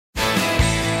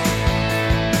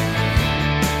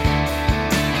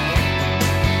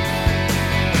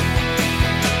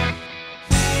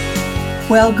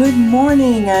Well, good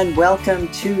morning and welcome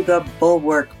to the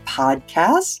Bulwark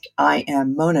Podcast. I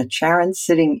am Mona Charon,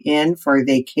 sitting in for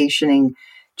vacationing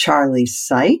Charlie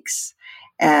Sykes,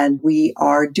 and we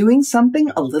are doing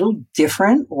something a little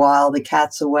different while the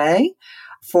cat's away.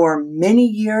 For many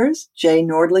years, Jay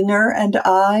Nordlinger and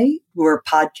I were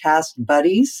podcast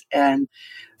buddies and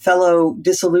fellow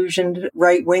disillusioned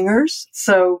right-wingers.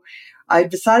 So I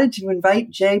decided to invite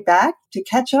Jay back to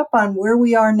catch up on where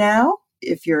we are now.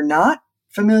 If you're not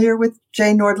familiar with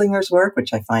Jay Nordlinger's work,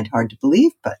 which I find hard to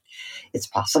believe, but it's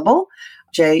possible.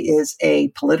 Jay is a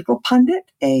political pundit,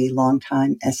 a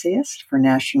longtime essayist for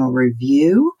National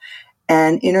Review,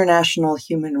 an international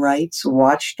human rights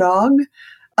watchdog,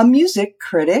 a music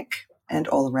critic, and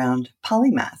all-around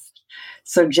polymath.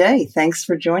 So, Jay, thanks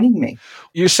for joining me.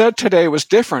 You said today was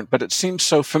different, but it seems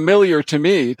so familiar to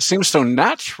me. It seems so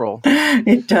natural.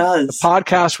 It does. The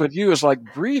podcast with you is like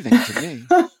breathing to me.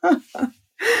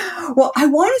 Well, I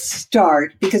want to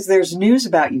start because there's news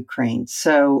about Ukraine.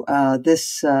 So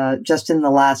just in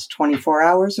the last 24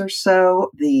 hours or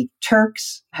so, the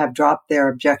Turks have dropped their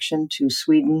objection to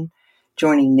Sweden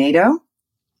joining NATO.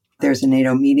 There's a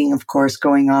NATO meeting, of course,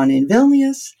 going on in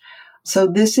Vilnius. So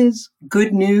this is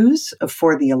good news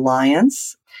for the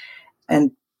alliance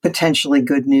and potentially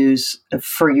good news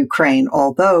for Ukraine,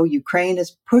 although Ukraine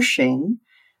is pushing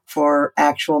for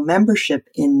actual membership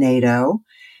in NATO.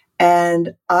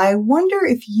 And I wonder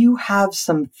if you have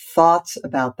some thoughts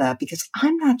about that, because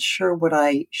I'm not sure what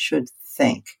I should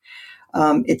think.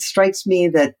 It strikes me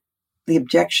that the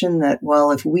objection that, well,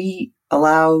 if we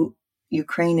allow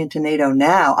Ukraine into NATO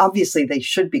now, obviously they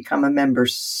should become a member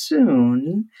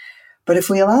soon. But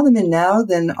if we allow them in now,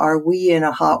 then are we in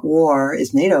a hot war?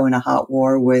 Is NATO in a hot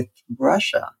war with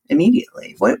Russia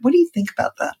immediately? What do you think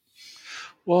about that?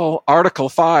 Well, Article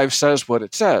 5 says what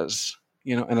it says.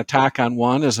 You know, an attack on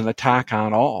one is an attack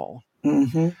on all.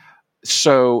 Mm-hmm.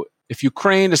 So if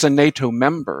Ukraine is a NATO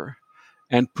member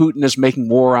and Putin is making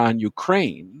war on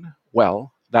Ukraine,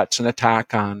 well, that's an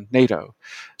attack on NATO.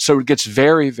 So it gets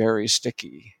very, very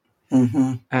sticky.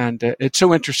 Mm-hmm. And it's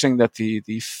so interesting that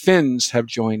the Finns have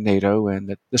joined NATO and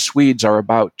that the Swedes are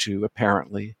about to,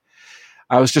 apparently.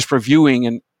 I was just reviewing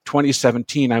in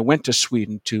 2017, I went to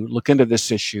Sweden to look into this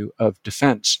issue of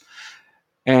defense.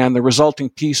 And the resulting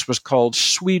piece was called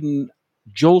Sweden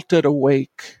Jolted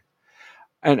Awake.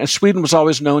 And Sweden was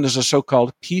always known as a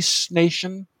so-called peace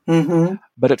nation, Mm-hmm.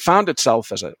 but it found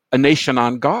itself as a nation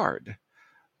on guard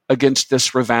against this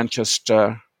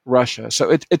revanchist Russia. So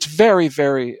it's very,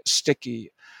 very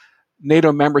sticky.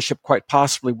 NATO membership quite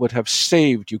possibly would have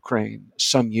saved Ukraine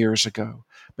some years ago.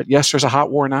 But yes, there's a hot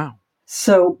war now.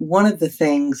 So one of the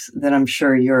things that I'm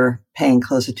sure you're paying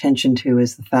close attention to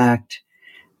is the fact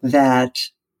that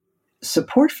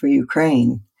support for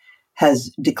Ukraine has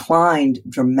declined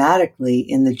dramatically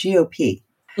in the GOP,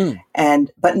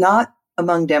 but not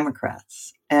among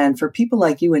Democrats. And for people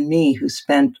like you and me who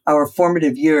spent our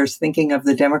formative years thinking of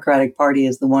the Democratic Party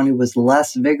as the one who was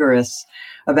less vigorous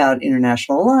about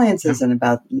international alliances and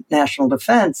about national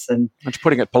defense, and that's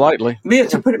putting it politely.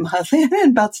 To put it mildly,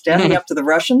 and about standing up to the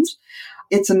Russians,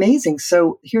 it's amazing.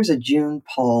 So here's a June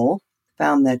poll.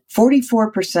 Found that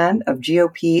 44% of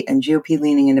GOP and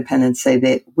GOP-leaning independents say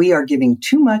that we are giving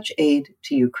too much aid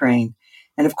to Ukraine.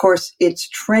 And of course, it's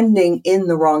trending in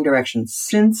the wrong direction.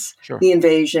 Since the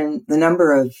invasion, the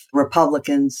number of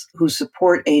Republicans who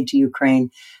support aid to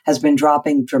Ukraine has been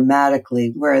dropping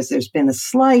dramatically, whereas there's been a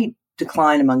slight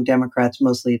decline among Democrats.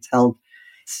 Mostly it's held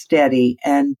steady.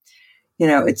 And you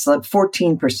know, it's like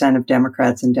 14% of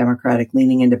Democrats and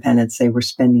Democratic-leaning independents say we're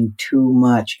spending too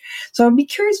much. So I'd be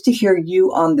curious to hear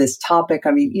you on this topic.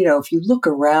 I mean, you know, if you look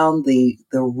around the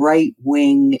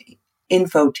right-wing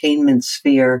infotainment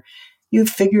sphere, you have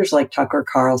figures like Tucker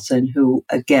Carlson, who,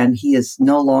 again, he is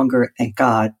no longer, thank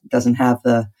God, doesn't have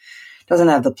the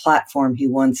platform he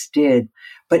once did.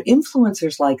 But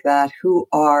influencers like that who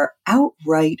are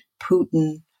outright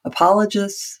Putin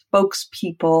apologists,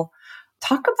 spokespeople.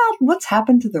 Talk about what's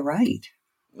happened to the right.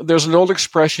 There's an old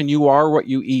expression, you are what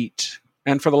you eat.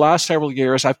 And for the last several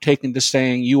years, I've taken to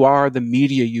saying, you are the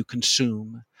media you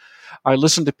consume. I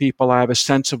listen to people, I have a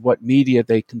sense of what media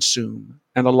they consume.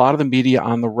 And a lot of the media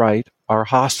on the right are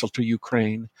hostile to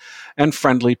Ukraine and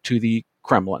friendly to the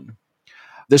Kremlin.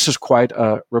 This is quite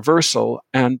a reversal.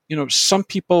 And, you know, some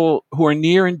people who are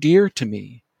near and dear to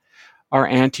me are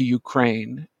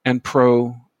anti-Ukraine and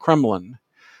pro-Kremlin.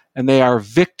 And they are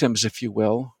victims, if you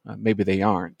will. Maybe they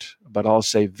aren't, but I'll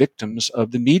say victims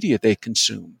of the media they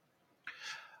consume,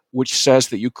 which says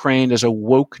that Ukraine is a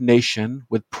woke nation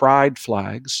with pride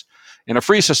flags. In a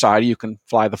free society, you can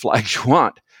fly the flags you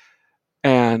want.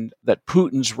 and that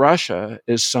Putin's Russia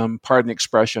is some, pardon the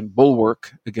expression,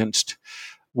 bulwark against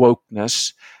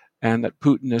wokeness, and that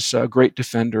Putin is a great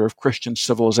defender of Christian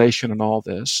civilization and all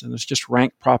this, and it's just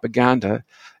rank propaganda.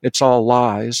 It's all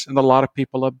lies, and a lot of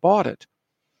people have bought it.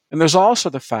 And there's also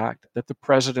the fact that the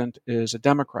president is a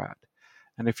Democrat.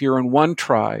 And if you're in one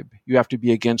tribe, you have to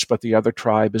be against what the other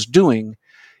tribe is doing,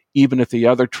 even if the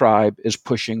other tribe is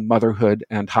pushing motherhood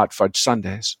and hot fudge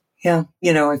sundaes. Yeah.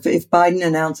 If Biden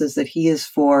announces that he is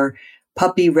for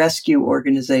puppy rescue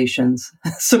organizations,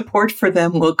 support for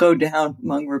them will go down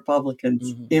among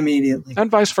Republicans immediately.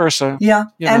 And vice versa. Yeah,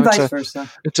 and vice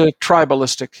versa. It's a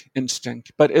tribalistic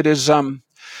instinct, but it is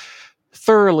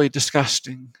thoroughly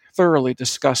disgusting.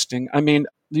 I mean,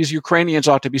 these Ukrainians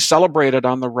ought to be celebrated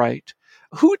on the right.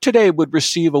 Who today would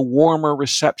receive a warmer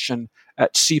reception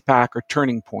at CPAC or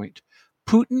Turning Point?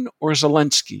 Putin or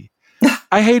Zelensky?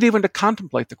 I hate even to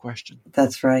contemplate the question.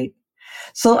 That's right.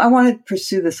 So I want to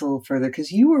pursue this a little further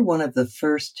because you were one of the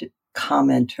first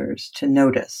commenters to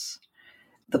notice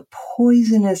the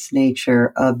poisonous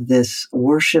nature of this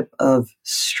worship of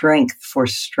strength for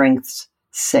strength's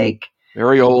sake.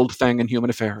 Very old thing in human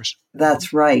affairs.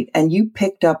 That's right. And you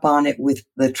picked up on it with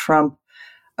the Trump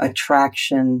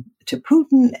attraction to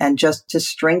Putin and just to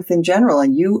strength in general.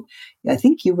 And I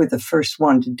think you were the first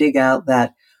one to dig out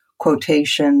that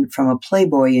quotation from a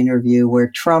Playboy interview where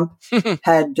Trump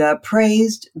had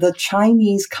praised the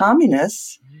Chinese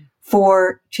communists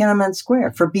for Tiananmen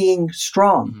Square, for being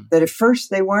strong, that at first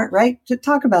they weren't right. To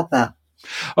talk about that.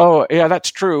 Oh, yeah,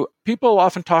 that's true. People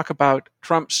often talk about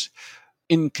Trump's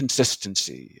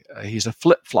inconsistency. He's a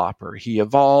flip-flopper. He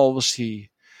evolves. He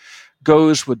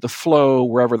goes with the flow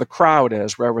wherever the crowd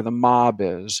is, wherever the mob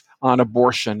is, on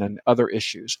abortion and other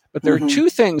issues. But there are two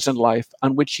things in life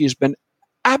on which he's been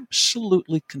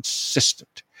absolutely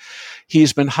consistent.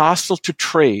 He's been hostile to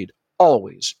trade,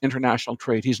 always, international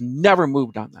trade. He's never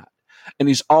moved on that. And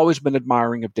he's always been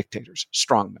admiring of dictators,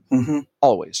 strongmen,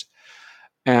 always.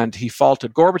 And he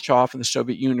faulted Gorbachev and the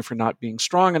Soviet Union for not being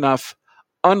strong enough,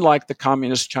 unlike the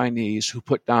communist Chinese who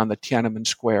put down the Tiananmen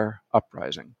Square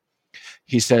uprising.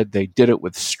 He said they did it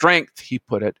with strength. He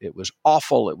put it, it was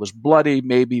awful. It was bloody,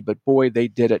 maybe, but boy, they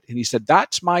did it. And he said,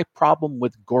 that's my problem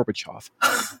with Gorbachev.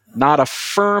 Not a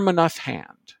firm enough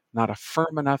hand. Not a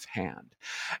firm enough hand.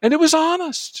 And it was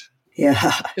honest.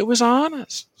 Yeah. It was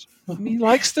honest. I mean, he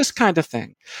likes this kind of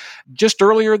thing. Just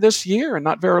earlier this year, and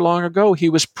not very long ago, he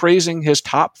was praising his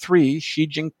top three, Xi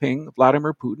Jinping,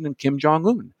 Vladimir Putin, and Kim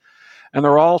Jong-un. And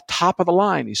they're all top of the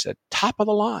line, he said, top of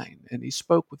the line. And he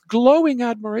spoke with glowing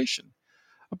admiration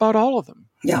about all of them.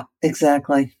 Yeah,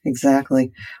 exactly.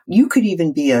 You could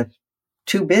even be a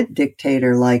two-bit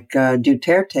dictator like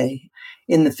Duterte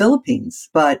in the Philippines.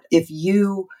 But if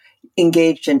you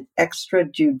engaged in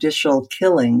extrajudicial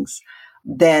killings,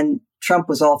 then Trump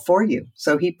was all for you.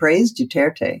 So he praised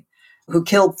Duterte, who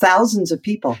killed thousands of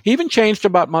people. He even changed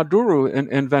about Maduro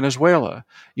in Venezuela.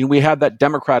 We had that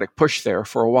democratic push there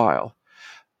for a while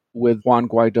with Juan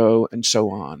Guaido and so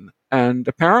on. And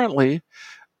apparently,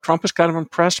 Trump is kind of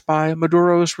impressed by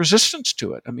Maduro's resistance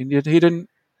to it. I mean, he didn't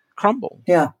crumble.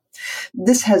 Yeah.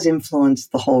 This has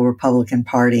influenced the whole Republican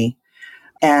Party.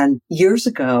 And years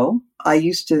ago, I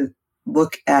used to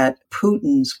look at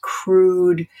Putin's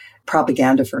crude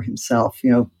propaganda for himself,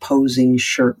 posing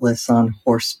shirtless on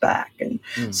horseback and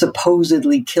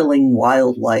supposedly killing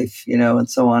wildlife, and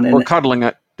so on. Or cuddling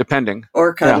it, depending.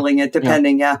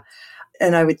 Yeah.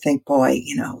 And I would think, boy,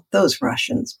 those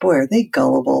Russians, boy, are they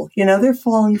gullible? They're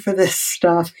falling for this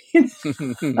stuff. I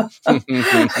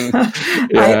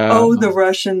owe the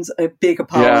Russians a big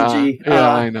apology. Yeah,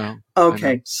 I know.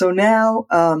 Okay. So now,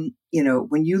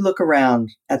 when you look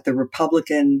around at the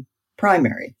Republican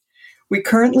primary, we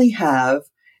currently have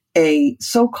a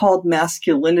so-called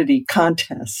masculinity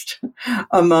contest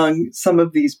among some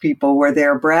of these people where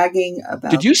they're bragging about...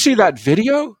 Did you see that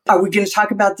video? Are we going to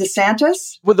talk about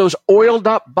DeSantis? With those oiled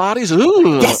up bodies?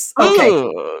 Ooh, yes. Okay.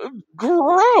 Ugh,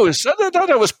 gross. I thought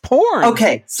that was porn.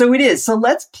 Okay. So it is. So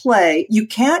let's play. You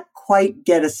can't quite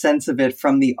get a sense of it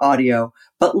from the audio,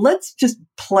 but let's just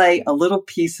play a little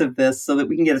piece of this so that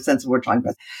we can get a sense of what we're talking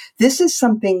about. This is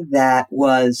something that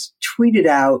was tweeted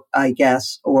out, I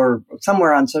guess, or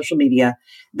somewhere on social media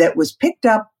that was picked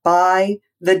up by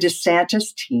the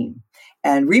DeSantis team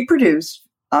and reproduced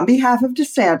on behalf of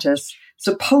DeSantis,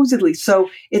 supposedly. So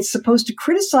it's supposed to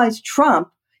criticize Trump,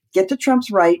 get to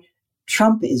Trump's right.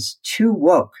 Trump is too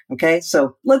woke. Okay,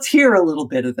 so let's hear a little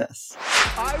bit of this.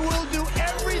 I will do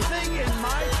everything in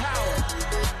my power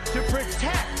to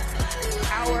protect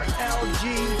our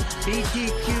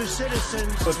LGBTQ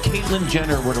citizens. If Caitlyn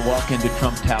Jenner were to walk into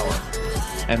Trump Tower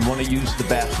and want to use the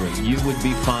bathroom, you would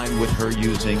be fine with her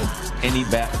using any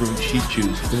bathroom she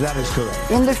chooses. That is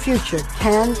correct. In the future,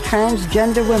 can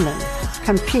transgender women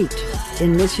compete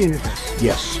in Miss Universe?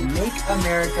 Yes. Make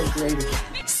America great again.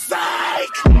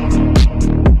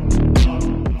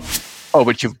 Oh,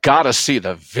 but you've got to see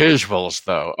the visuals,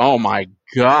 though. Oh, my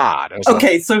God.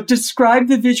 Okay, so describe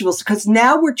the visuals, because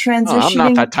now we're transitioning. I'm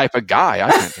not that type of guy. I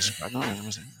can't describe.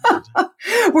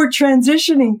 We're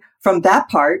transitioning from that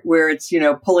part where it's,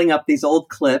 pulling up these old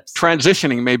clips.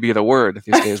 Transitioning may be the word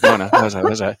these days, Mona.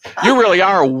 You really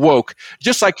are woke,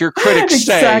 just like your critics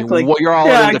Exactly. say. Well, you're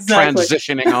all into exactly.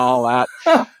 transitioning, all that.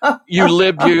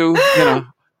 You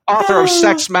author of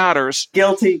Sex Matters.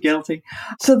 Guilty.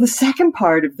 So the second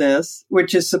part of this,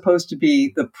 which is supposed to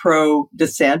be the pro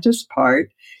DeSantis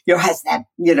part, has that,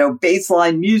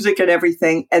 baseline music and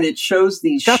everything. And it shows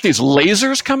these... Got these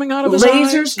lasers coming out of his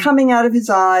eyes? Lasers coming out of his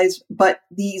eyes, but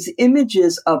these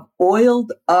images of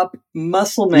oiled up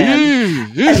muscle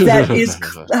men. That is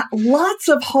lots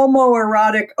of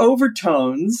homoerotic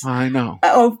overtones. I know.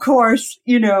 Of course,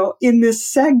 in this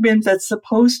segment that's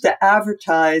supposed to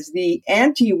advertise the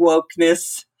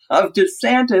anti-wokeness of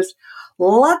DeSantis,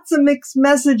 lots of mixed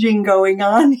messaging going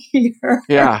on here.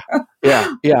 Yeah.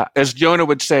 As Jonah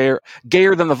would say,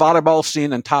 gayer than the volleyball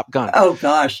scene in Top Gun. Oh,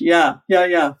 gosh. Yeah.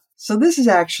 So this is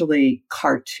actually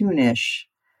cartoonish,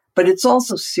 but it's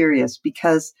also serious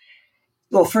because,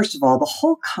 well, first of all, the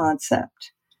whole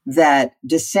concept that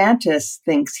DeSantis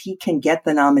thinks he can get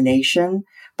the nomination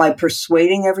by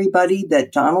persuading everybody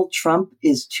that Donald Trump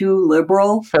is too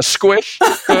liberal. A squish.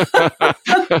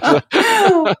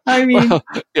 I mean,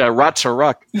 ruts or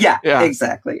ruck. Yeah,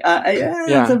 exactly.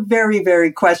 It's a very,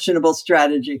 very questionable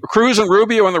strategy. Cruz and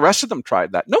Rubio and the rest of them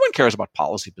tried that. No one cares about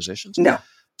policy positions. No.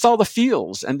 It's all the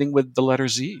fields ending with the letter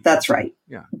Z. That's right.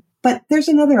 Yeah. But there's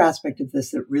another aspect of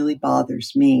this that really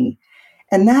bothers me.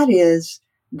 And that is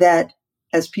that,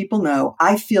 as people know,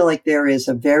 I feel like there is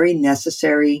a very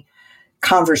necessary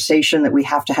conversation that we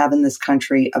have to have in this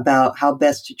country about how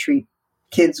best to treat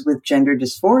kids with gender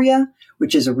dysphoria,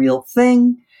 which is a real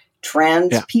thing.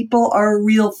 Trans people are a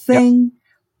real thing.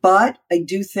 But I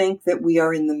do think that we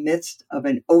are in the midst of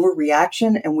an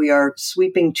overreaction and we are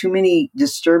sweeping too many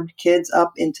disturbed kids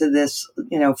up into this,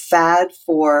 fad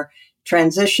for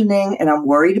transitioning. And I'm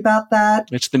worried about that.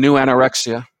 It's the new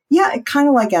anorexia. Yeah, kind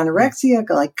of like anorexia,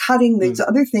 like cutting, these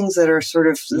other things that are sort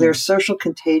of, there's social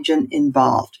contagion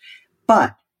involved.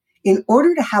 But in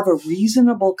order to have a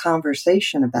reasonable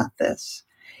conversation about this,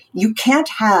 you can't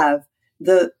have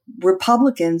the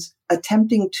Republicans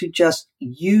attempting to just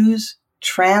use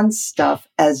trans stuff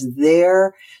as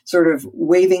their sort of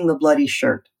waving the bloody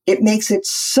shirt. It makes it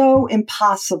so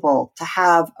impossible to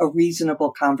have a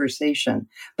reasonable conversation.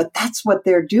 But that's what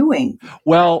they're doing.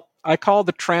 Well, I call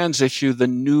the trans issue the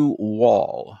new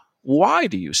wall. Why,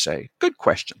 do you say? Good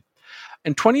question.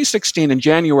 In 2016, in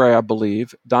January, I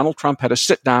believe, Donald Trump had a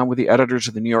sit down with the editors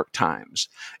of the New York Times.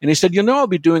 And he said, I'll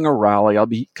be doing a rally. I'll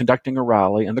be conducting a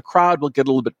rally, and the crowd will get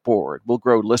a little bit bored. We'll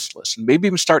grow listless and maybe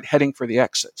even start heading for the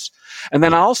exits. And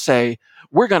then I'll say,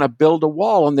 we're going to build a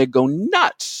wall, and they go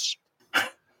nuts.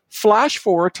 Flash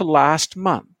forward to last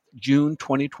month, June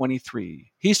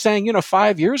 2023. He's saying,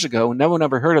 5 years ago, no one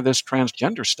ever heard of this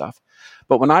transgender stuff.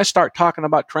 But when I start talking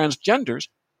about transgenders,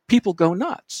 people go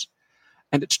nuts.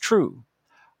 And it's true.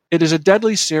 It is a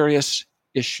deadly serious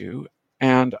issue,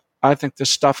 and I think this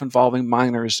stuff involving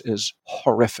minors is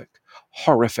horrific.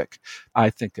 I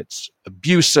think it's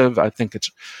abusive. I think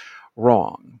it's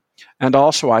wrong. And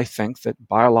also, I think that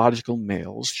biological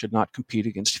males should not compete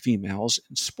against females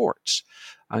in sports.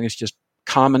 I think it's just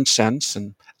common sense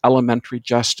and elementary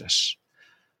justice.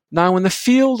 Now, in the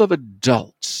field of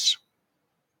adults,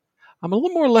 I'm a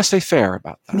little more laissez-faire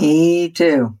about that. Me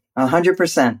too,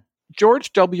 100%.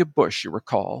 George W. Bush, you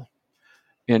recall,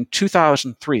 in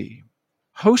 2003,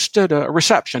 hosted a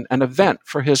reception, an event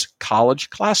for his college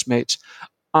classmates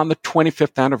on the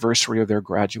 25th anniversary of their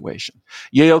graduation.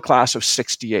 Yale class of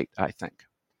 68, I think.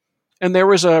 And there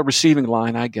was a receiving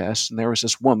line, I guess, and there was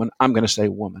this woman, I'm going to say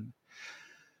woman.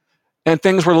 And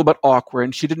things were a little bit awkward,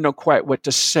 and she didn't know quite what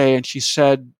to say, and she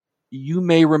said, "You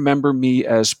may remember me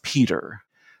as Peter."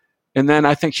 And then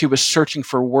I think she was searching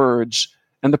for words,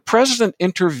 and the president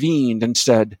intervened and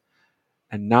said,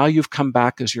 "And now you've come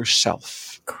back as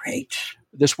yourself." Great.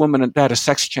 This woman had a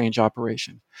sex change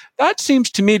operation. That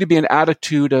seems to me to be an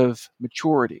attitude of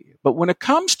maturity. But when it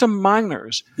comes to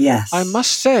minors, yes, I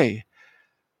must say,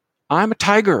 I'm a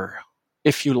tiger,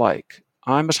 if you like.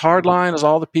 I'm as hardline as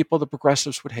all the people the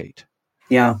progressives would hate.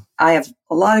 Yeah, I have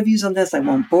a lot of views on this. I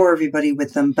won't bore everybody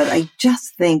with them, but I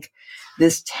just think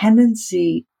this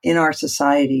tendency in our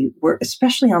society, where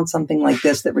especially on something like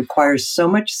this that requires so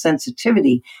much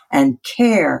sensitivity and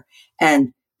care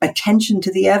and attention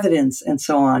to the evidence and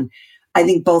so on, I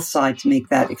think both sides make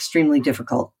that extremely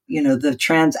difficult. You know, the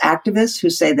trans activists who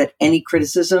say that any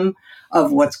criticism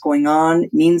of what's going on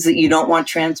means that you don't want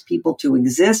trans people to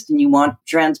exist and you want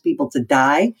trans people to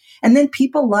die. And then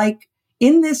people like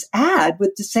in this ad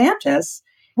with DeSantis,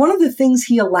 one of the things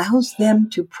he allows them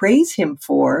to praise him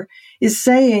for is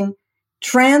saying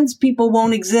trans people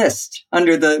won't exist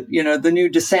under the new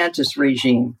DeSantis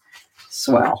regime.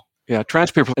 Swell. Yeah,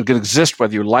 trans people can exist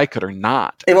whether you like it or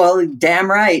not. Well, damn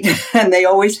right. And they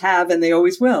always have and they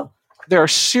always will. There are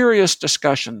serious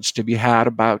discussions to be had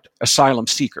about asylum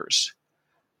seekers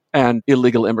and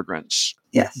illegal immigrants.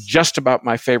 Yes. Just about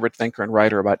my favorite thinker and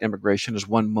writer about immigration is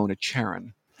one Mona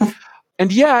Charen.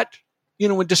 And yet,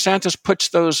 when DeSantis puts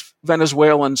those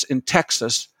Venezuelans in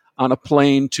Texas on a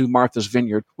plane to Martha's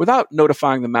Vineyard without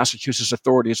notifying the Massachusetts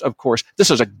authorities, of course,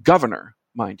 this is a governor,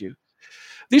 mind you.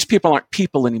 These people aren't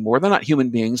people anymore. They're not human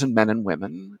beings and men and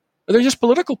women. They're just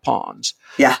political pawns.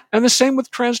 Yeah. And the same with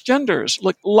transgenders.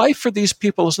 Look, life for these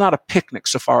people is not a picnic,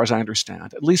 so far as I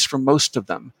understand, at least for most of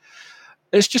them.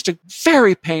 It's just a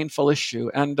very painful issue.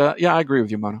 And I agree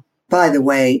with you, Mona. By the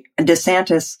way,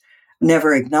 DeSantis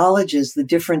never acknowledges the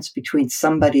difference between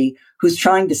somebody who's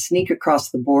trying to sneak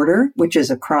across the border, which is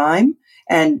a crime,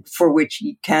 and for which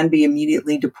you can be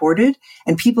immediately deported,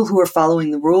 and people who are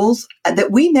following the rules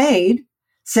that we made,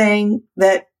 saying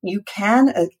that you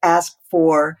can ask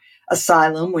for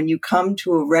asylum when you come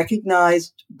to a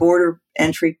recognized border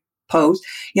entry post.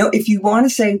 If you want to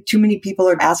say too many people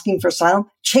are asking for asylum,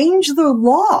 change the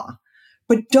law,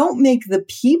 but don't make the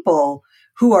people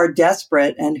who are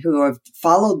desperate and who have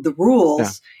followed the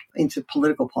rules into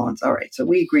political pawns. All right. So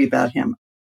we agree about him.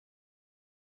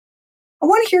 I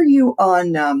want to hear you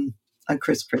on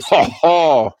Chris Christie.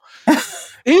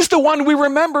 He's the one we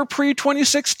remember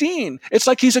pre-2016. It's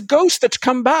like he's a ghost that's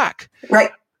come back. Right.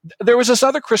 There was this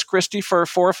other Chris Christie for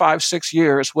 4, 5, 6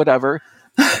 years, whatever.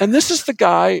 And this is the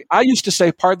guy, I used to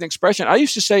say, pardon the expression, I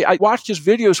watched his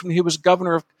videos when he was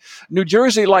governor of New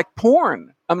Jersey like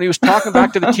porn. I mean, he was talking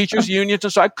back to the teachers' unions,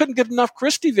 and so I couldn't get enough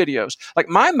Christie videos. Like,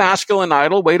 my masculine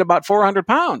idol weighed about 400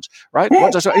 pounds, right?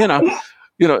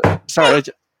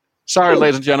 Sorry,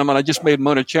 ladies and gentlemen, I just made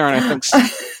Mona Charen, I think,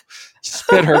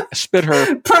 spit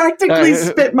her practically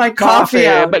spit my coffee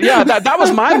out. But yeah, that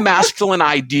was my masculine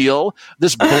ideal,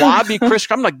 this blobby Chris.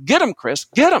 I'm like, get him, Chris,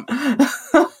 get him.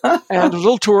 And it was a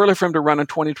little too early for him to run in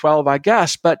 2012, I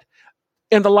guess. But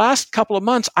in the last couple of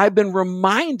months, I've been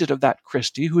reminded of that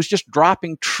Christie who's just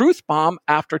dropping truth bomb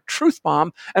after truth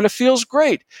bomb, and it feels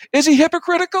great. Is he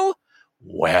hypocritical?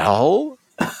 Well,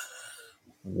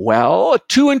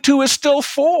 2 and 2 is still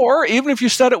 4, even if you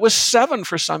said it was 7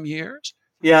 for some years.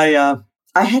 Yeah.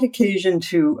 I had occasion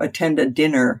to attend a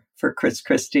dinner for Chris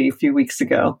Christie a few weeks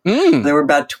ago. There were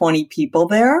about 20 people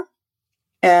there.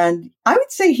 And I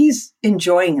would say he's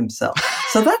enjoying himself.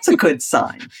 So that's a good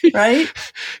sign, right?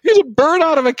 He's a bird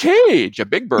out of a cage, a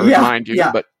big bird, mind you.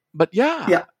 Yeah. But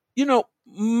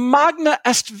magna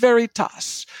est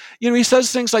veritas. He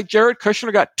says things like Jared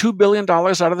Kushner got $2 billion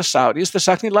out of the Saudis the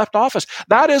second he left office.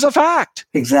 That is a fact.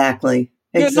 Exactly.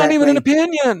 It's not even an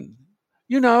opinion.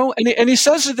 And he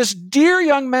says to this dear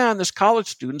young man, this college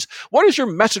student, what is your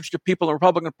message to people in the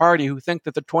Republican Party who think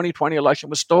that the 2020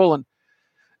 election was stolen?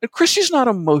 And Christie's not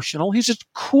emotional. He's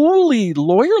just coolly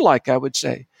lawyer-like, I would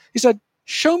say. He said,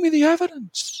 show me the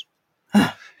evidence.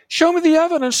 Show me the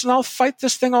evidence, and I'll fight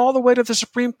this thing all the way to the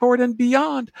Supreme Court and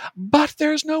beyond. But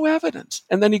there's no evidence.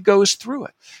 And then he goes through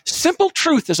it. Simple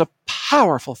truth is a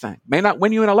powerful thing. May not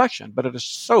win you an election, but it is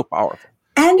so powerful.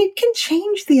 And it can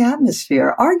change the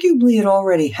atmosphere. Arguably, it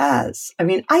already has. I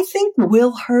mean, I think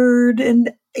Will Hurd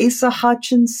and Asa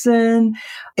Hutchinson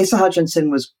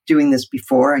was doing this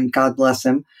before, and God bless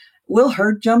him. Will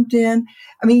Hurd jumped in.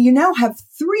 I mean, you now have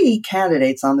 3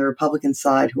 candidates on the Republican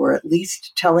side who are at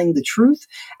least telling the truth,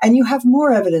 and you have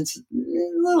more evidence,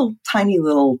 tiny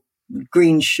little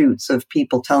green shoots of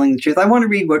people telling the truth. I want to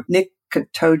read what Nick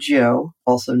Catoggio,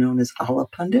 also known as Allah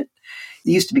Pundit,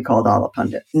 it used to be called Allah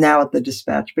Pundit, now at the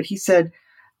Dispatch, but he said,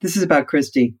 this is about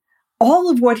Christie, all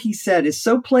of what he said is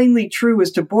so plainly true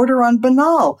as to border on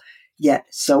banal, yet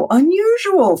so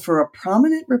unusual for a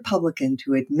prominent Republican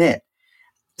to admit.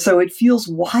 So it feels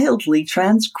wildly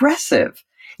transgressive.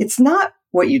 It's not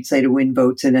what you'd say to win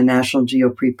votes in a national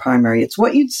GOP primary. It's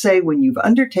what you'd say when you've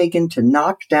undertaken to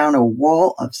knock down a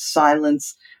wall of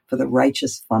silence for the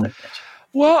righteous fun of it.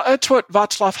 Well, that's what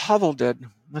Václav Havel did.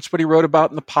 That's what he wrote about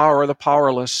in The Power of the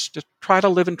Powerless. Just try to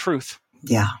live in truth.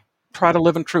 Yeah. Try to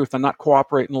live in truth and not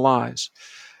cooperate in lies.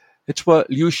 It's what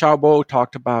Liu Xiaobo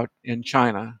talked about in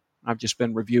China. I've just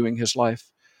been reviewing his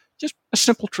life. Just a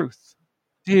simple truth.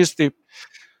 He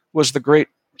was the great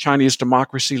Chinese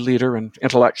democracy leader and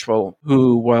intellectual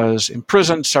who was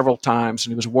imprisoned several times,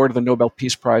 and he was awarded the Nobel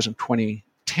Peace Prize in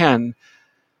 2010.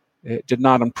 It did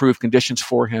not improve conditions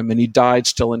for him, and he died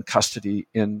still in custody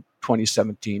in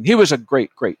 2017. He was a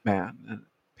great, great man. And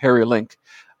Harry Link,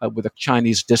 with a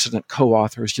Chinese dissident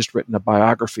co-author, has just written a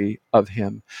biography of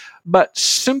him. But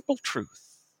simple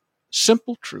truth.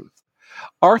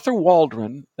 Arthur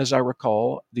Waldron, as I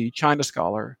recall, the China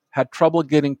scholar, had trouble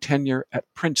getting tenure at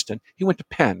Princeton. He went to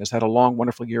Penn, has had a long,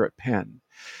 wonderful year at Penn.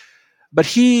 But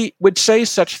he would say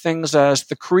such things as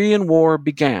the Korean War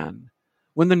began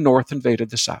when the North invaded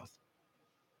the South.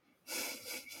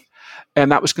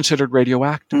 And that was considered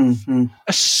radioactive. Mm-hmm.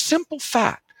 A simple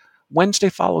fact, Wednesday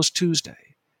follows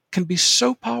Tuesday, can be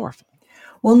so powerful.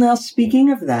 Well, now,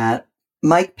 speaking of that,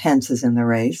 Mike Pence is in the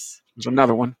race. There's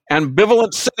another one.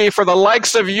 Ambivalent city for the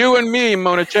likes of you and me,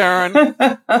 Mona Charon.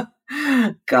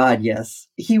 God, yes.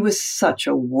 He was such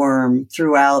a worm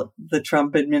throughout the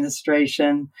Trump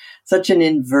administration, such an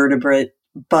invertebrate.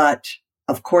 But,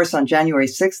 of course, on January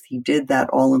 6th, he did that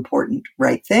all-important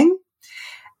right thing.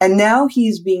 And now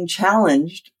he's being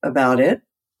challenged about it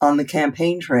on the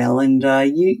campaign trail. And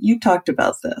you talked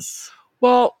about this.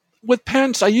 Well, with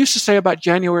Pence, I used to say about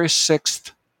January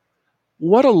 6th,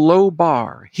 what a low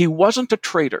bar. He wasn't a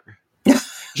traitor.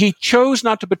 He chose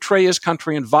not to betray his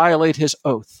country and violate his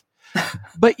oath.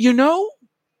 But in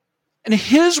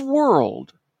his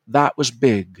world, that was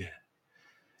big.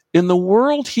 In the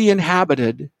world he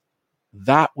inhabited,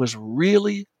 that was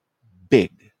really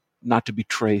big, not to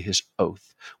betray his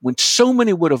oath, when so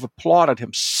many would have applauded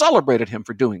him, celebrated him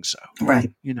for doing so.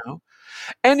 Right.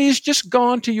 And he's just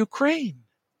gone to Ukraine.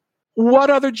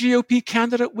 What other GOP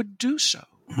candidate would do so?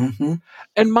 Mm-hmm.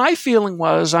 And my feeling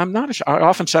was, I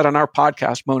often said on our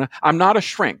podcast, Mona, I'm not a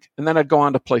shrink. And then I'd go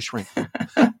on to play shrink.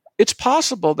 It's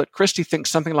possible that Christie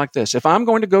thinks something like this. If I'm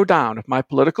going to go down, if my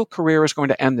political career is going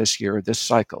to end this year, this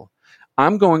cycle,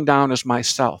 I'm going down as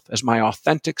myself, as my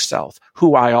authentic self,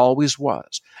 who I always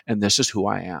was. And this is who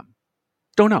I am.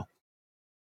 Don't know.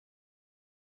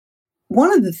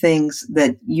 One of the things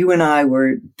that you and I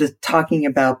were talking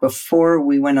about before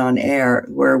we went on air,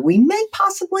 where we may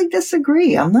possibly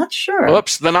disagree, I'm not sure.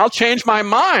 Oops, then I'll change my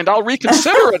mind. I'll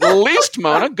reconsider it at least,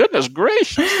 Mona. Goodness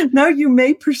gracious. No, you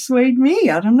may persuade me.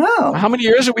 I don't know. How many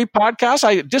years have we podcast?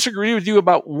 I disagreed with you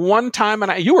about one time,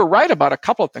 and you were right about a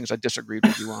couple of things I disagreed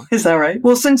with you on. Is that right?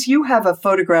 Well, since you have a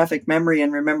photographic memory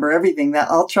and remember everything, that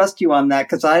I'll trust you on that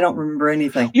because I don't remember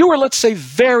anything. You were, let's say,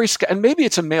 and maybe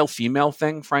it's a male-female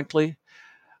thing, frankly.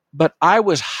 But I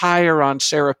was higher on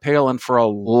Sarah Palin for a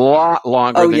lot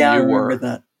longer than you were. Oh, yeah, I remember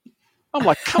that. I'm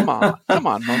like, come on,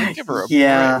 Mona, give her a break,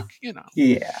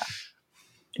 Yeah.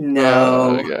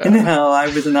 No, I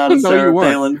was not a Sarah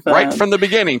Palin fan. Right from the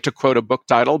beginning, to quote a book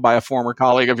title by a former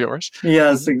colleague of yours.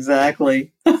 Yes,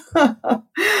 exactly.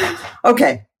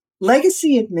 Okay.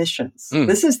 Legacy admissions.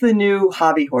 This is the new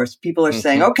hobby horse. People are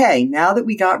saying, okay, now that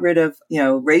we got rid of,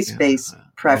 race-based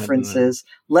preferences,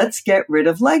 let's get rid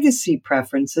of legacy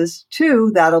preferences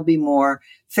too. That'll be more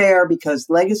fair because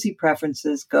legacy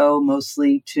preferences go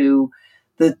mostly to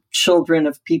the children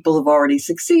of people who've already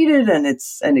succeeded, and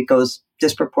it goes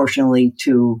disproportionately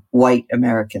to white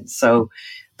Americans. So,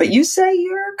 but you say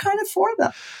you're kind of for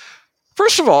that.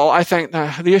 First of all, I think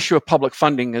the issue of public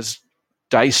funding is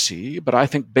dicey, but I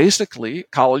think basically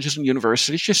colleges and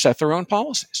universities should set their own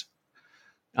policies.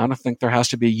 I don't think there has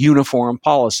to be a uniform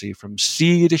policy from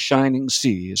sea to shining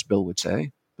sea, as Bill would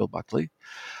say, Bill Buckley.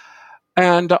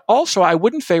 And also, I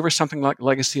wouldn't favor something like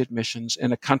legacy admissions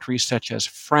in a country such as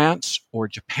France or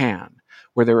Japan,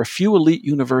 where there are a few elite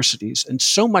universities and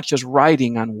so much is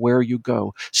riding on where you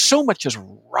go. So much is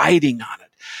riding on it.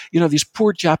 These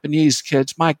poor Japanese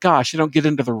kids, my gosh, they don't get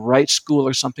into the right school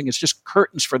or something. It's just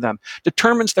curtains for them.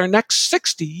 Determines their next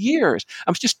 60 years.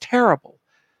 It's just terrible.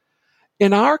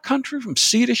 In our country, from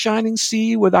sea to shining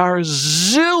sea, with our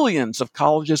zillions of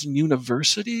colleges and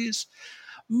universities,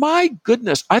 my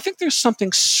goodness, I think there's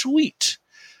something sweet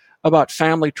about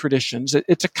family traditions.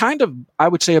 It's a kind of, I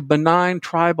would say, a benign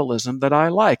tribalism that I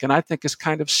like, and I think is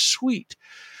kind of sweet.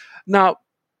 Now,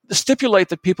 stipulate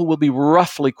that people will be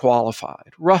roughly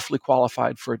qualified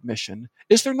for admission.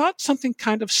 Is there not something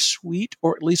kind of sweet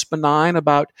or at least benign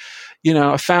about,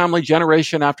 a family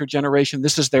generation after generation?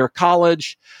 This is their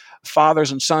college.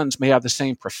 Fathers and sons may have the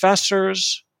same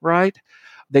professors, right?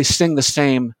 They sing the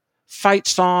same fight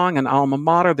song and alma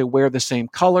mater. They wear the same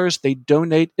colors. They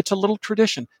donate. It's a little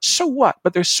tradition. So what?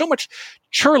 But there's so much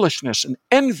churlishness and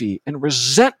envy and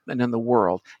resentment in the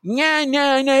world. Nah,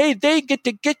 nah, nah, they get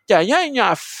to get that. Yeah,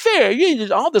 yeah, fair.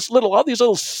 All these little,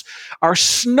 our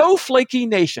snowflakey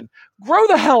nation. Grow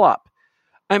the hell up.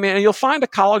 I mean, you'll find a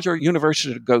college or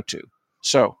university to go to.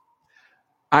 So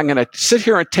I'm going to sit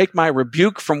here and take my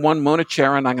rebuke from one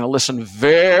Monachera, and I'm going to listen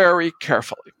very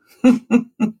carefully.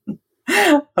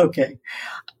 Okay.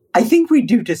 I think we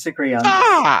do disagree on this.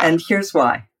 And here's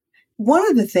why. One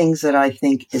of the things that I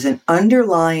think is an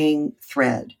underlying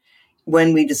thread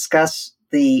when we discuss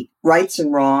the rights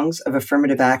and wrongs of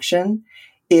affirmative action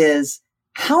is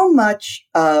how much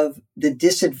of the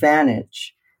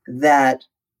disadvantage that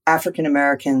African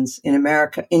Americans in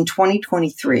America in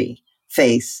 2023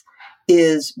 face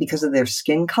is because of their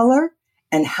skin color,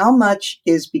 and how much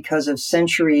is because of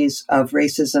centuries of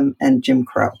racism and Jim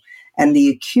Crow and the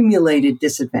accumulated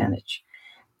disadvantage.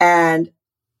 And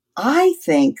I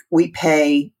think we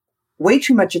pay way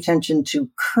too much attention to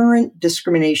current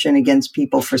discrimination against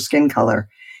people for skin color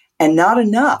and not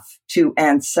enough to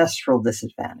ancestral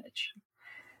disadvantage.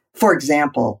 For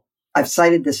example, I've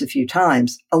cited this a few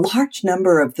times, a large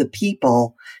number of the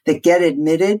people that get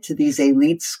admitted to these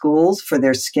elite schools for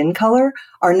their skin color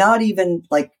are not even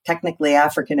like technically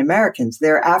African Americans.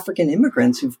 They're African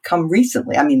immigrants who've come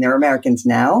recently. I mean, they're Americans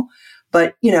now,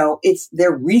 but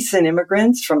they're recent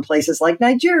immigrants from places like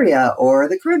Nigeria or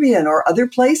the Caribbean or other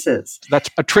places. That's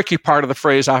a tricky part of the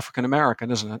phrase African American,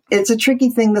 isn't it? It's a tricky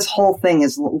thing. This whole thing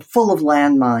is full of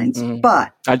landmines,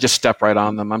 but I just step right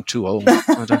on them. I'm too old.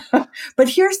 But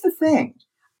here's the thing.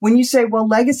 When you say, well,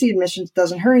 legacy admissions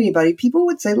doesn't hurt anybody, people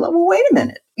would say, well, wait a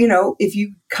minute. If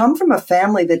you come from a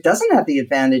family that doesn't have the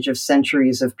advantage of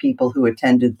centuries of people who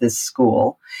attended this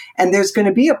school, and there's going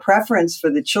to be a preference for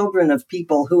the children of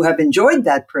people who have enjoyed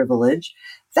that privilege,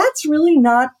 that's really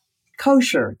not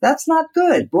kosher. That's not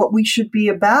good. What we should be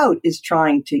about is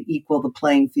trying to equal the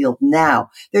playing field now.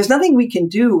 There's nothing we can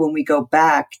do when we go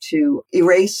back to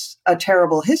erase a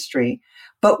terrible history,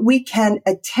 but we can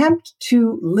attempt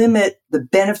to limit the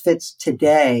benefits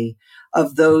today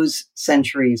of those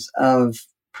centuries of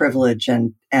privilege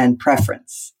and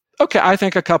preference. Okay, I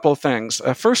think a couple of things.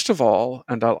 First of all,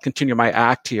 and I'll continue my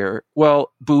act here,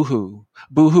 well, boo-hoo.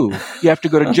 Boo-hoo. You have to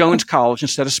go to Jones College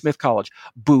instead of Smith College.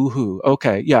 Boo-hoo.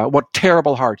 Okay, yeah, what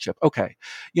terrible hardship. Okay.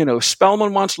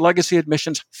 Spelman wants legacy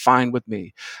admissions, fine with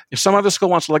me. If some other school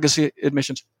wants legacy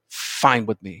admissions, fine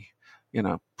with me.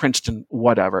 Princeton,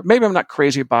 whatever. Maybe I'm not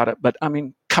crazy about it, but I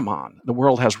mean, come on. The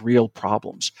world has real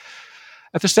problems.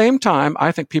 At the same time,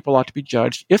 I think people ought to be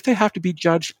judged, if they have to be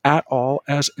judged at all,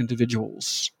 as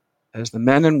individuals, as the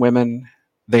men and women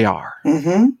they are,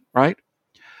 right?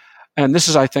 And this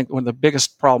is, I think, one of the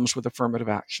biggest problems with affirmative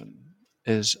action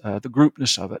is the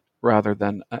groupness of it rather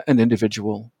than an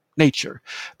individual nature,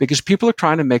 because people are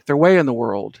trying to make their way in the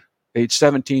world. Age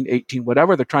 17, 18,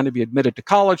 whatever, they're trying to be admitted to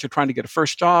college, they're trying to get a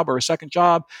first job or a second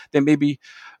job, they may be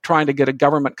trying to get a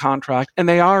government contract, and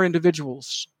they are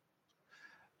individuals.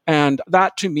 And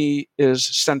that, to me, is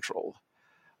central.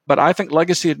 But I think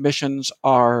legacy admissions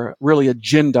are really a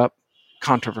ginned-up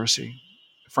controversy,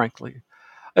 frankly.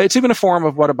 It's even a form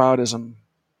of whataboutism.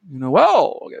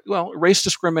 Well, race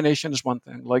discrimination is one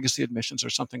thing. Legacy admissions are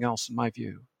something else, in my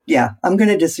view. Yeah, I'm going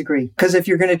to disagree. Because if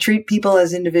you're going to treat people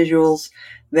as individuals,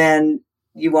 then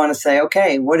you want to say,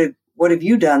 okay, what have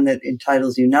you done that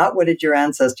entitles you? Not what did your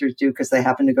ancestors do because they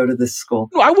happen to go to this school?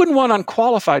 No, I wouldn't want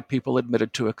unqualified people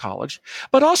admitted to a college.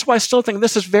 But also, I still think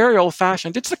this is very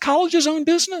old-fashioned. It's the college's own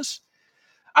business.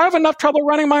 I have enough trouble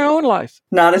running my own life.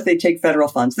 Not if they take federal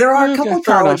funds. There are a couple of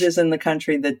colleges in the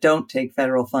country that don't take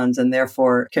federal funds and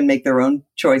therefore can make their own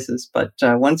choices. But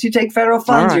once you take federal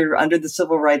funds, you're under the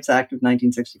Civil Rights Act of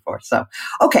 1964. So,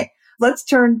 okay, let's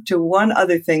turn to one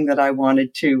other thing that I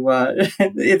wanted to,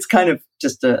 it's kind of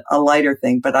just a lighter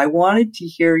thing, but I wanted to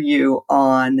hear you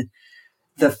on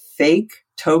the fake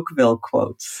Tocqueville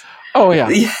quotes. Oh, yeah.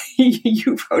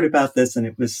 You wrote about this and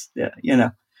it was,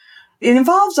 It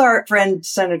involves our friend,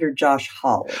 Senator Josh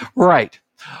Hawley. Right.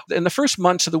 In the first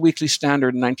months of the Weekly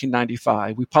Standard in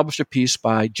 1995, we published a piece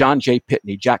by John J.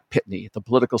 Pitney, Jack Pitney, the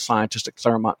political scientist at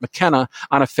Claremont McKenna,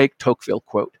 on a fake Tocqueville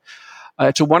quote.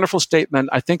 It's a wonderful statement.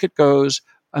 I think it goes,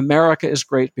 America is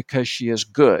great because she is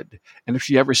good. And if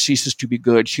she ever ceases to be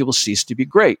good, she will cease to be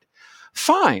great.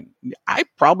 Fine. I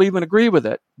probably even agree with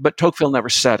it, but Tocqueville never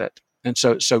said it. And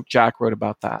so Jack wrote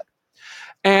about that.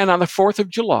 And on the 4th of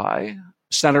July,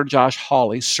 Senator Josh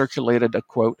Hawley circulated a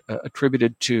quote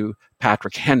attributed to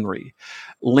Patrick Henry,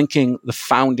 linking the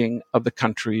founding of the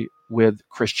country with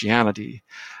Christianity.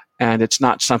 And it's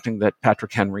not something that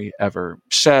Patrick Henry ever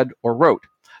said or wrote.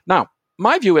 Now,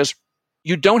 my view is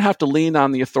you don't have to lean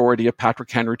on the authority of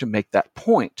Patrick Henry to make that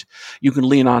point. You can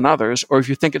lean on others, or if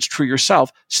you think it's true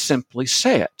yourself, simply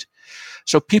say it.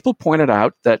 So people pointed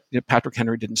out that Patrick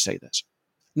Henry didn't say this.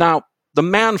 Now, the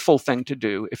manful thing to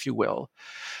do, if you will,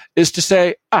 is to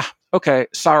say, okay,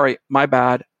 sorry, my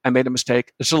bad. I made a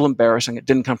mistake. It's a little embarrassing. It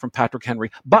didn't come from Patrick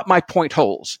Henry, but my point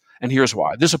holds. And here's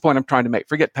why. This is a point I'm trying to make.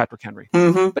 Forget Patrick Henry.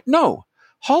 Mm-hmm. But no,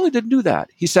 Hawley didn't do that.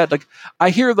 He said, like, I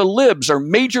hear the libs are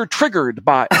major triggered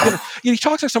by, he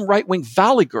talks like some right-wing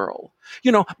valley girl.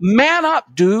 Man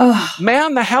up, dude.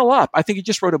 Man the hell up. I think he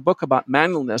just wrote a book about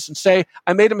manliness and say,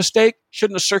 I made a mistake.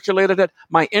 Shouldn't have circulated it.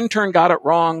 My intern got it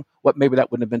wrong. Maybe that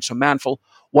wouldn't have been so manful.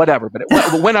 Whatever. But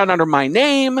it went out under my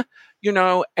name,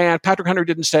 and Patrick Henry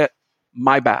didn't say it.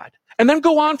 My bad. And then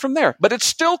go on from there. But it's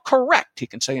still correct, he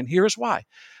can say, and here's why.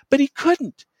 But he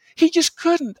couldn't. He just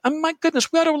couldn't. My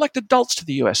goodness, we ought to elect adults to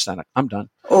the U.S. Senate. I'm done.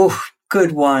 Oh,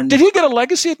 good one. Did he get a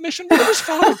legacy admission? What did his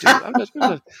father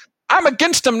do? I'm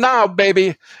against him now,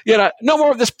 baby. No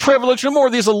more of this privilege, no more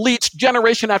of these elites,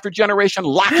 generation after generation,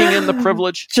 locking in the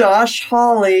privilege. Josh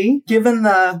Hawley, given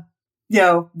the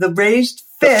raised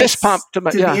fist pump to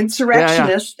the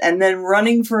insurrectionist, and then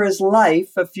running for his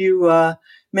life a few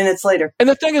minutes later. And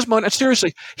the thing is, Mona,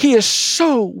 seriously, he is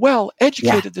so well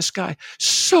educated, this guy.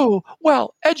 So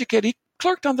well educated. He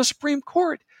clerked on the Supreme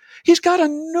Court. He's got to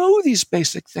know these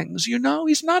basic things,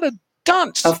 He's not a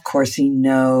dunce. Of course he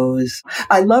knows.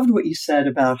 I loved what you said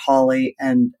about Hawley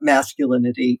and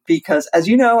masculinity because, as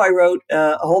you know, I wrote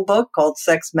a whole book called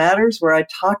Sex Matters where I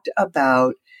talked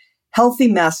about healthy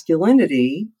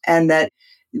masculinity and that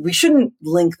we shouldn't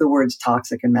link the words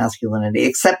toxic and masculinity,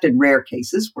 except in rare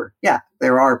cases where,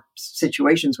 there are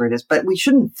situations where it is, but we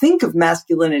shouldn't think of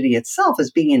masculinity itself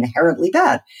as being inherently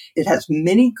bad. It has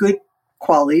many good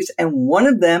qualities, and one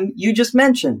of them you just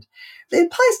mentioned. It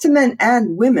applies to men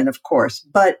and women, of course,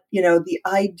 but, the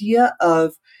idea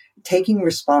of taking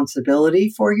responsibility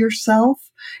for yourself,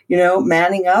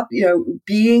 manning up,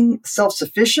 being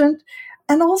self-sufficient,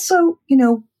 and also,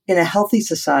 in a healthy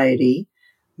society,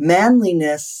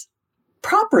 manliness,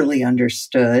 properly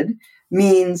understood,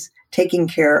 means taking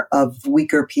care of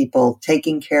weaker people,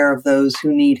 taking care of those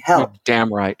who need help. You're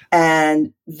damn right.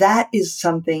 And that is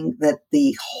something that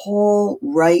the whole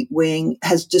right wing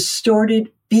has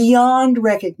distorted beyond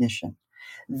recognition.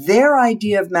 Their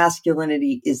idea of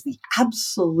masculinity is the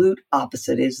absolute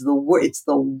opposite. It's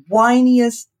the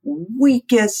whiniest,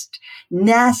 weakest,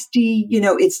 nasty,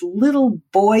 it's little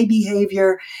boy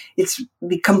behavior. It's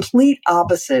the complete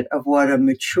opposite of what a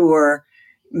mature,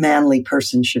 manly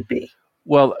person should be.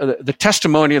 Well, the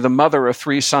testimony of the mother of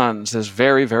three sons is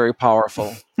very, very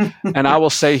powerful. And I will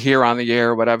say here on the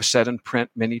air what I've said in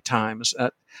print many times.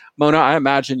 Mona, I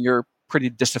imagine you're pretty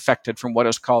disaffected from what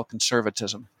is called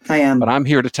conservatism. I am. But I'm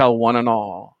here to tell one and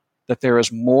all that there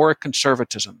is more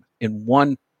conservatism in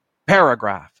one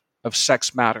paragraph of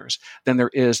Sex Matters than there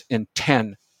is in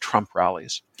 10 Trump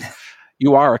rallies.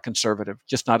 You are a conservative,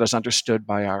 just not as understood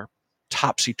by our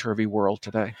topsy-turvy world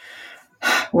today.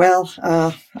 Well,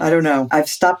 I don't know. I've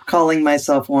stopped calling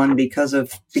myself one because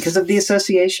of the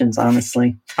associations,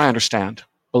 honestly. I understand.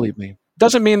 Believe me.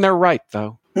 Doesn't mean they're right,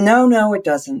 though. No, it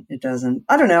doesn't. It doesn't.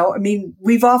 I don't know. I mean,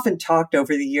 we've often talked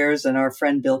over the years, and our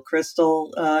friend Bill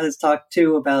Kristol has talked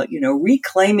too about,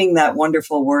 reclaiming that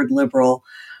wonderful word liberal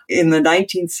in the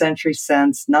 19th century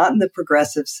sense, not in the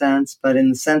progressive sense, but in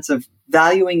the sense of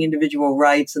valuing individual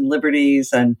rights and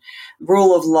liberties and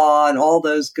rule of law and all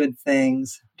those good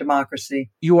things, democracy.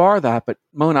 You are that, but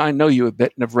Mona, I know you a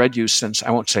bit and have read you since,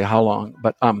 I won't say how long,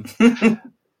 but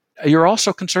you're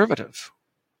also conservative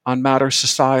on matters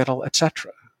societal,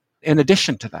 etc. In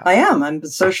addition to that. I am. I'm a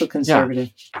social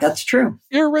conservative. Yeah. That's true.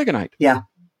 You're a Reaganite. Yeah,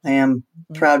 I am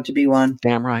proud to be one.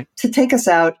 Damn right. To take us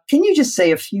out, can you just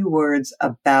say a few words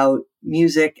about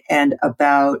music and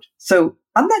about... So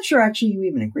I'm not sure actually you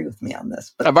even agree with me on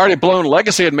this. But I've already blown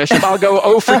legacy admission. I'll go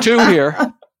 0 for 2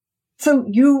 here. So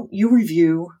you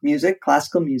review music,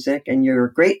 classical music, and you're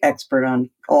a great expert on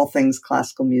all things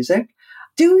classical music.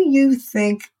 Do you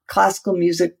think classical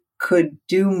music could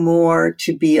do more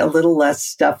to be a little less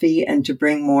stuffy and to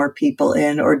bring more people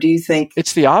in? Or do you think...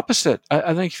 It's the opposite.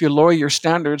 I think if you lower your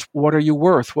standards, what are you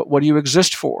worth? What do you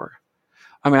exist for?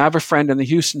 I mean, I have a friend in the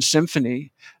Houston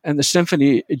Symphony, and the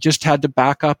symphony just had to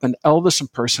back up an Elvis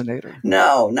impersonator.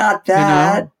 No, not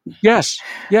that. Yes.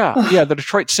 Yeah. The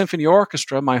Detroit Symphony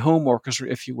Orchestra, my home orchestra,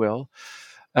 if you will,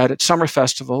 at its summer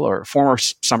festival or former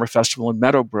summer festival in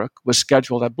Meadowbrook was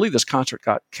scheduled, I believe this concert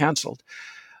got canceled,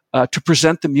 to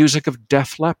present the music of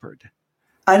Def Leppard.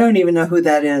 I don't even know who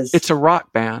that is. It's a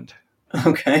rock band.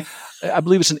 Okay. I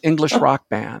believe it's an English rock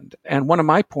band. And one of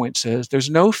my points is there's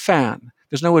no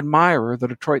admirer of the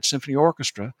Detroit Symphony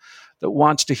Orchestra that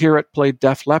wants to hear it play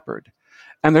Def Leppard.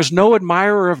 And there's no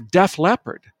admirer of Def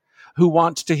Leppard who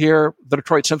wants to hear the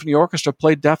Detroit Symphony Orchestra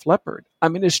play Def Leppard. I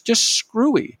mean, it's just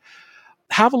screwy.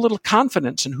 Have a little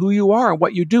confidence in who you are and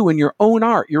what you do in your own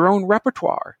art, your own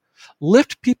repertoire.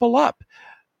 Lift people up.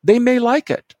 They may like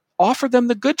it. Offer them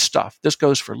the good stuff. This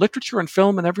goes for literature and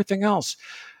film and everything else.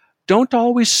 Don't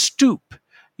always stoop.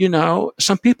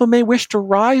 Some people may wish to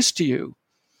rise to you.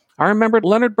 I remember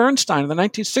Leonard Bernstein in the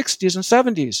 1960s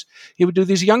and 70s. He would do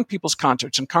these young people's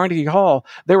concerts in Carnegie Hall.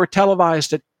 They were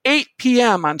televised at 8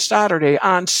 p.m. on Saturday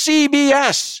on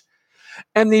CBS.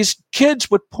 And these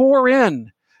kids would pour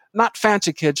in, not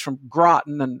fancy kids from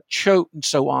Groton and Choate and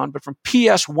so on, but from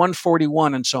PS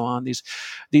 141 and so on.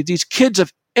 These kids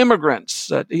of immigrants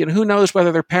that, who knows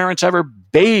whether their parents ever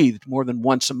bathed more than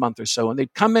once a month or so. And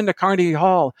they'd come into Carnegie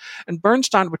Hall and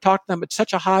Bernstein would talk to them at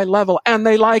such a high level and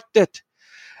they liked it.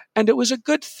 And it was a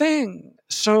good thing.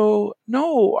 So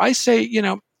no, I say,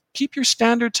 keep your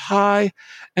standards high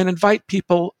and invite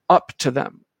people up to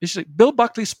them. You see, Bill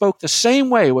Buckley spoke the same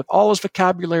way with all his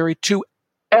vocabulary to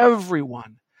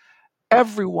everyone.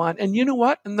 And you know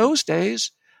what? In those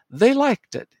days, they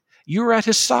liked it. You were at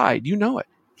his side. You know it.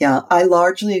 Yeah, I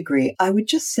largely agree. I would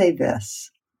just say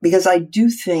this, because I do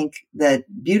think that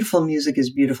beautiful music is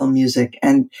beautiful music.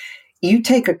 And you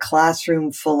take a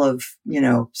classroom full of,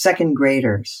 second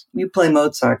graders, you play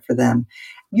Mozart for them,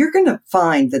 you're going to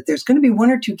find that there's going to be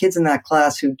one or two kids in that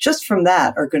class who just from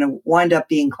that are going to wind up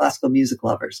being classical music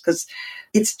lovers, because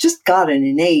it's just got an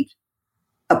innate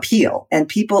appeal and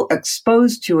people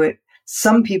exposed to it.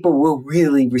 Some people will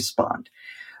really respond.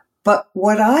 But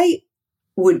what I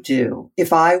would do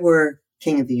if I were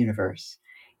king of the universe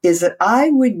is that I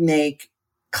would make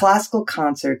classical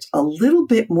concerts a little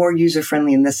bit more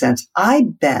user-friendly in this sense. I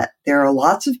bet there are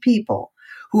lots of people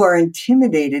who are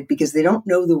intimidated because they don't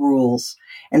know the rules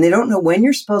and they don't know when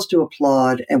you're supposed to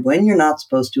applaud and when you're not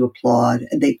supposed to applaud.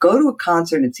 And they go to a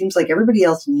concert and it seems like everybody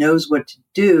else knows what to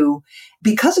do.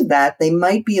 Because of that, they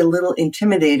might be a little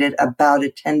intimidated about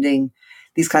attending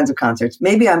these kinds of concerts.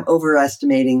 Maybe I'm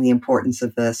overestimating the importance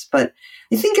of this, but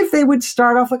I think if they would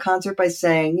start off a concert by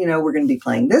saying, we're going to be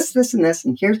playing this, this, and this,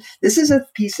 and this is a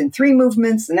piece in 3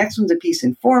 movements, the next one's a piece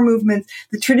in 4 movements.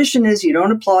 The tradition is you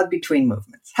don't applaud between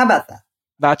movements. How about that?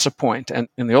 That's a point. And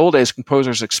in the old days,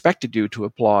 composers expected you to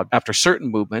applaud after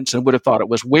certain movements and would have thought it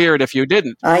was weird if you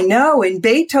didn't. I know. In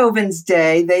Beethoven's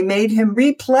day, they made him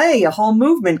replay a whole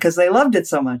movement because they loved it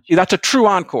so much. That's a true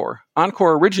encore.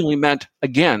 Encore originally meant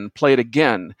again, play it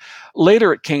again.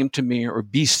 Later it came to mean, or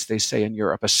bis, they say in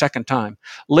Europe, a second time.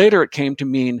 Later it came to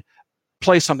mean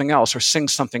play something else or sing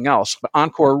something else. But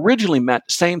encore originally meant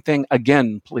same thing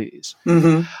again, please.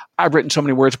 Mm-hmm. I've written so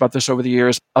many words about this over the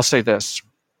years. I'll say this.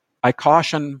 I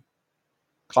caution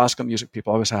classical music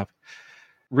people, always have.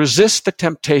 Resist the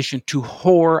temptation to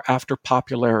whore after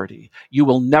popularity. You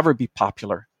will never be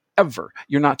popular, ever.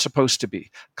 You're not supposed to be.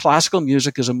 Classical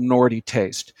music is a minority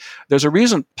taste. There's a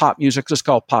reason pop music is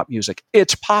called pop music.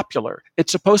 It's popular.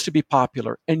 It's supposed to be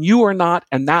popular. And you are not,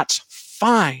 and that's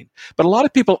fine. But a lot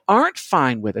of people aren't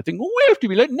fine with it. They think, we have to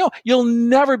be liked. No, you'll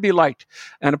never be liked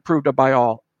and approved of by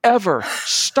all. Ever.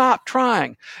 Stop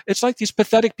trying. It's like these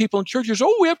pathetic people in churches.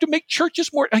 Oh, we have to make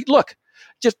churches more. Look,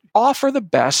 just offer the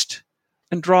best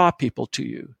and draw people to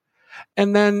you.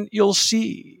 And then you'll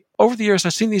see. Over the years,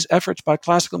 I've seen these efforts by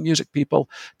classical music people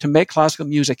to make classical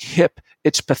music hip.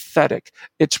 It's pathetic.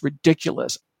 It's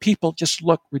ridiculous. People just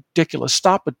look ridiculous.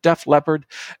 Stop with Def Leppard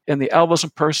and the Elvis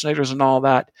impersonators and all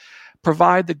that.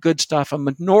 Provide the good stuff. A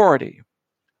minority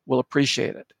will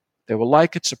appreciate it. They will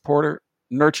like it, support it,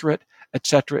 nurture it,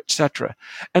 etc., etc.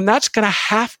 And that's going to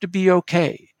have to be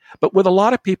okay. But with a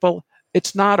lot of people,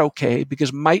 it's not okay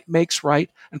because might makes right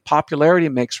and popularity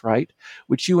makes right,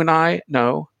 which you and I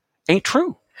know ain't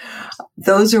true.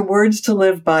 Those are words to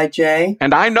live by, Jay.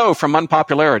 And I know from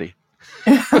unpopularity.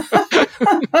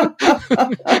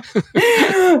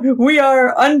 We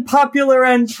are unpopular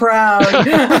and proud.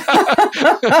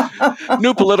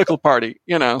 New political party,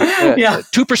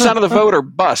 2% of the vote or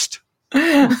bust.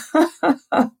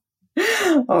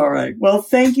 All right. Well,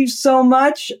 thank you so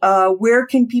much. Where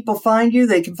can people find you?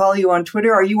 They can follow you on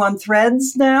Twitter. Are you on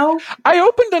Threads now? I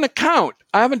opened an account.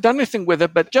 I haven't done anything with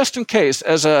it, but just in case,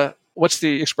 as a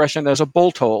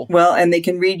bolt hole. Well, and they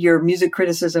can read your music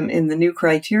criticism in the New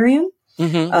Criterion.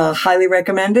 Mm-hmm. Highly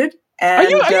recommended. And,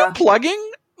 are you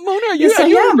plugging, Mona? Yes, I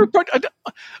am.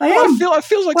 I am. I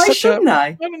feel like Why such shouldn't I?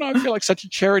 I don't know. I feel like such a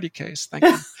charity case. Thank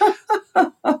you.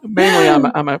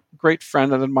 Mainly, I'm a great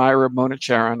friend and admirer of Mona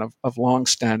Charan of long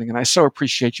standing, and I so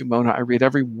appreciate you, Mona. I read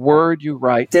every word you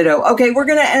write. Ditto. Okay, we're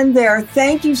going to end there.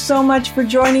 Thank you so much for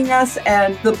joining us.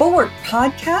 And the Bulwark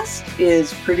podcast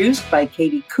is produced by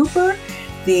Katie Cooper.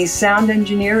 The sound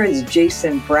engineer is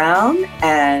Jason Brown,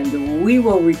 and we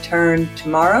will return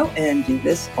tomorrow and do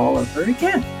this all over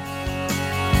again.